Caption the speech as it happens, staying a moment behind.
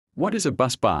What is a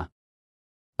busbar?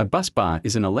 A busbar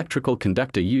is an electrical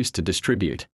conductor used to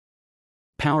distribute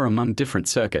power among different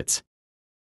circuits.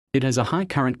 It has a high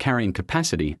current carrying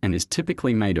capacity and is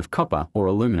typically made of copper or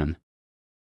aluminum.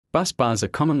 Busbars are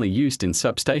commonly used in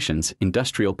substations,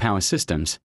 industrial power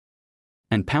systems,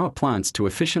 and power plants to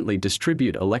efficiently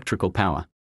distribute electrical power.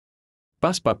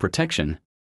 Busbar protection.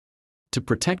 To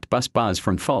protect busbars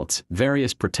from faults,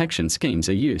 various protection schemes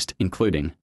are used,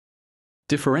 including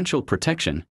differential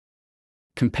protection.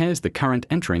 Compares the current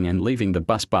entering and leaving the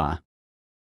busbar.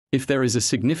 If there is a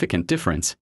significant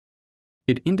difference,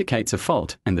 it indicates a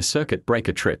fault and the circuit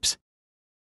breaker trips.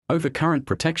 Overcurrent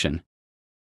protection.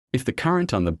 If the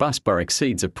current on the busbar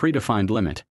exceeds a predefined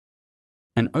limit,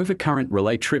 an overcurrent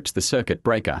relay trips the circuit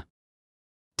breaker.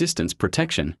 Distance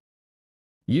protection.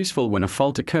 Useful when a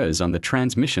fault occurs on the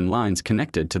transmission lines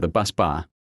connected to the busbar.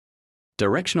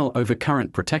 Directional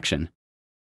overcurrent protection.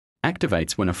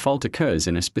 Activates when a fault occurs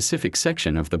in a specific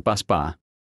section of the busbar,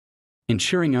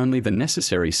 ensuring only the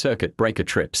necessary circuit breaker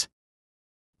trips.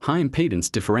 High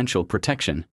impedance differential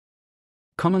protection.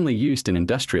 Commonly used in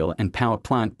industrial and power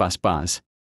plant busbars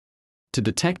to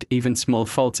detect even small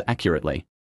faults accurately.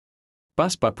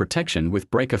 Busbar protection with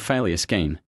breaker failure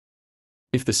scheme.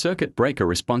 If the circuit breaker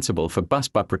responsible for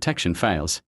busbar protection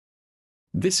fails,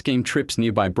 this scheme trips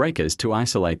nearby breakers to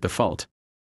isolate the fault.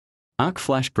 Arc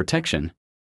flash protection.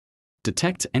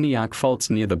 Detects any arc faults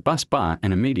near the busbar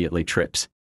and immediately trips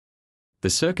the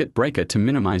circuit breaker to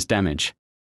minimize damage.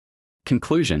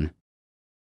 Conclusion.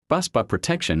 Busbar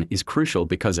protection is crucial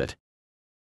because it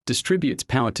distributes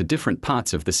power to different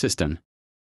parts of the system.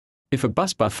 If a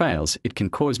busbar fails, it can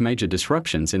cause major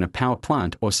disruptions in a power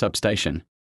plant or substation.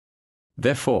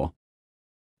 Therefore,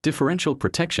 differential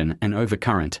protection and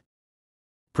overcurrent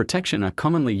protection are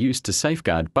commonly used to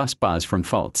safeguard busbars from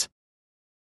faults.